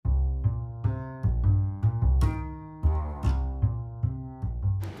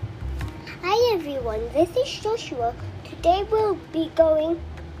Hi everyone, this is Joshua. Today we'll be going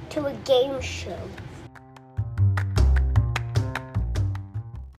to a game show.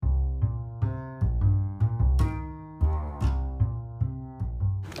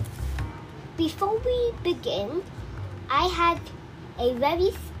 Before we begin, I had a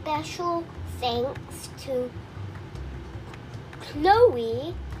very special thanks to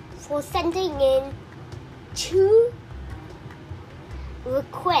Chloe for sending in 2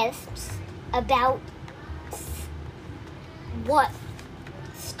 requests about what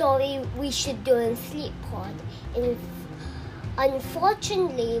story we should do in Sleep Pod. And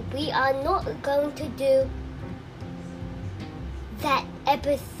unfortunately, we are not going to do that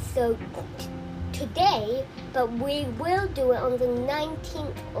episode today, but we will do it on the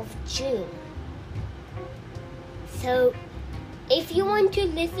 19th of June. So, if you want to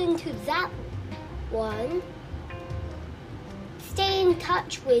listen to that one, stay in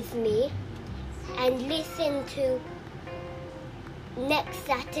touch with me and listen to next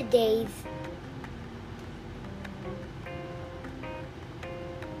Saturday's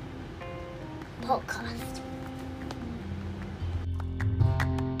podcast.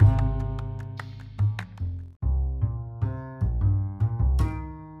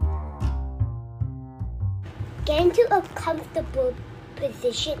 Get into a comfortable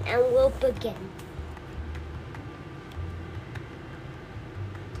position and we'll begin.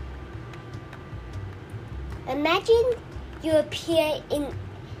 Imagine you appear in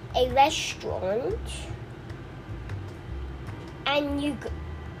a restaurant and you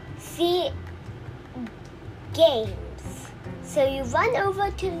see games. So you run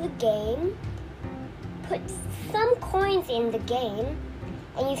over to the game, put some coins in the game,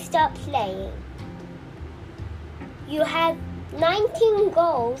 and you start playing. You have 19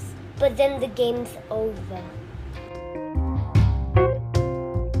 goals, but then the game's over.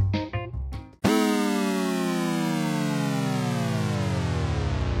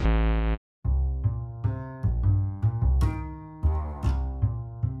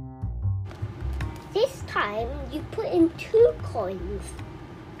 This time, you put in 2 coins.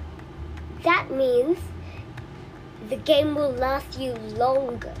 That means the game will last you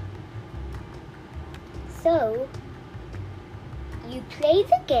longer. So, you play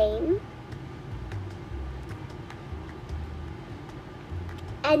the game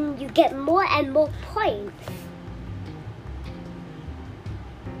and you get more and more points.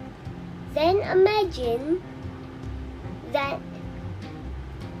 Then imagine that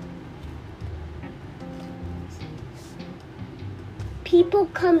people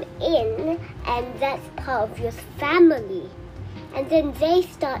come in and that's part of your family. And then they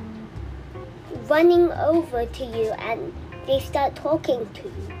start running over to you and they start talking to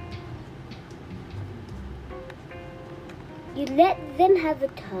you. You let them have a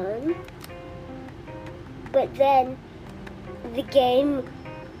turn, but then the game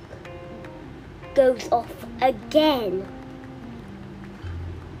goes off again.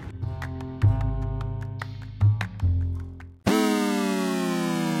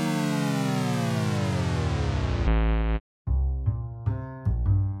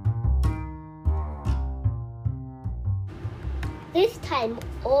 This time,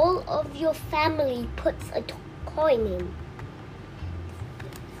 all of your family puts a coin in.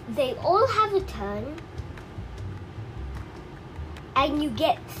 They all have a turn, and you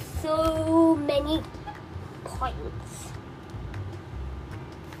get so many points.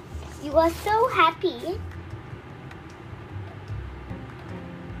 You are so happy.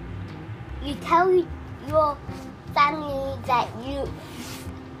 You tell your family that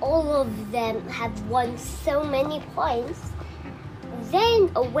all of them have won so many points.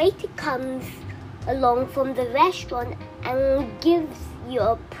 Then a waiter comes along from the restaurant and gives you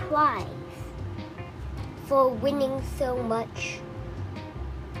a prize for winning so much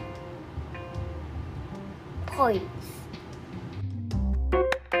points.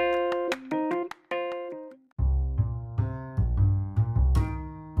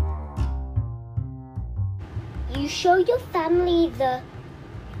 You show your family the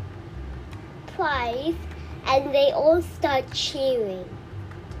prize and they all start cheering.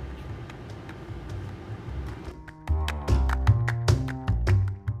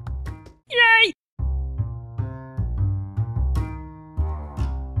 Yay!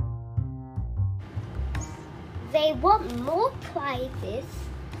 They want more prizes,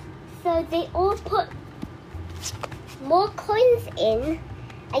 so they all put more coins in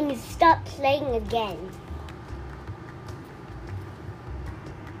and you start playing again.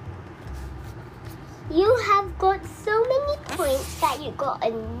 You have got so many points that you got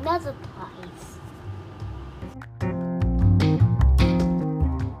another prize.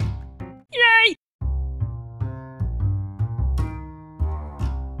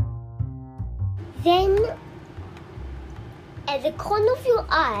 Then, at the corner of your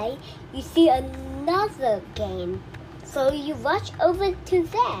eye, you see another game. So you rush over to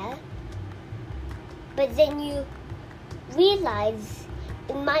there, but then you realize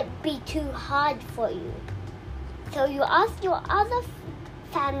it might be too hard for you. So you ask your other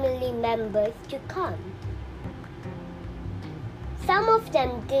family members to come. Some of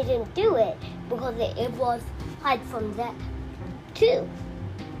them didn't do it because it was hard from them too.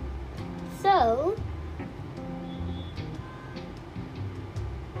 So,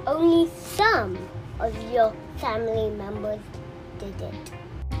 only some of your family members did it.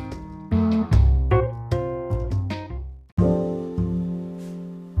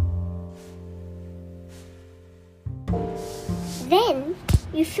 Then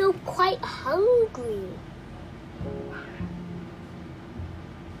you feel quite hungry.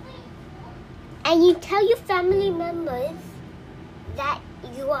 And you tell your family members that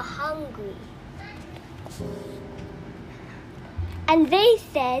you are hungry. And they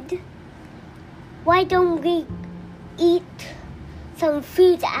said, why don't we eat some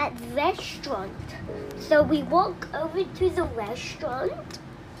food at the restaurant? So we walk over to the restaurant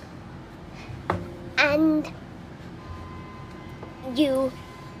and you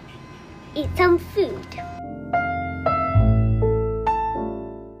eat some food.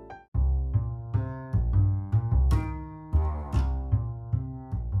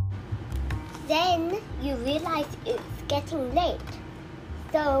 Then you realize it's getting late.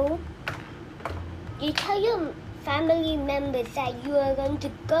 So you tell your family members that you are going to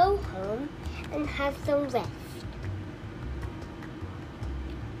go home and have some rest.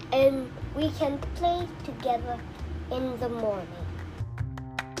 And we can play together in the morning.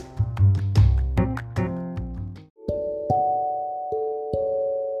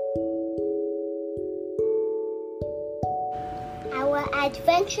 Our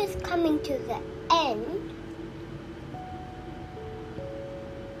adventure's coming to the end.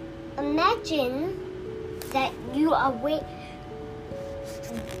 Imagine that you are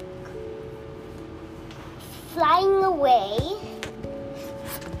flying away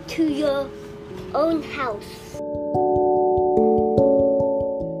to your own house.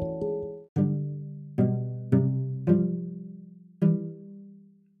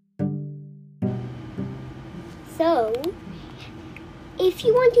 So, if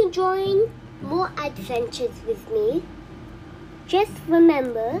you want to join more adventures with me, just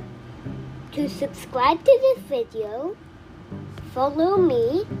remember to subscribe to this video, follow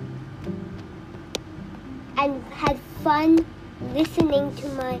me, and have fun listening to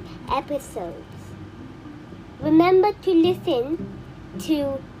my episodes. Remember to listen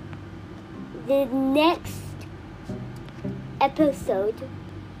to the next episode,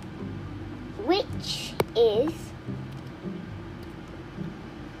 which is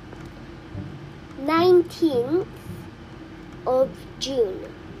 19th of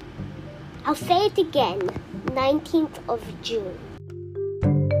June. I'll say it again, 19th of June.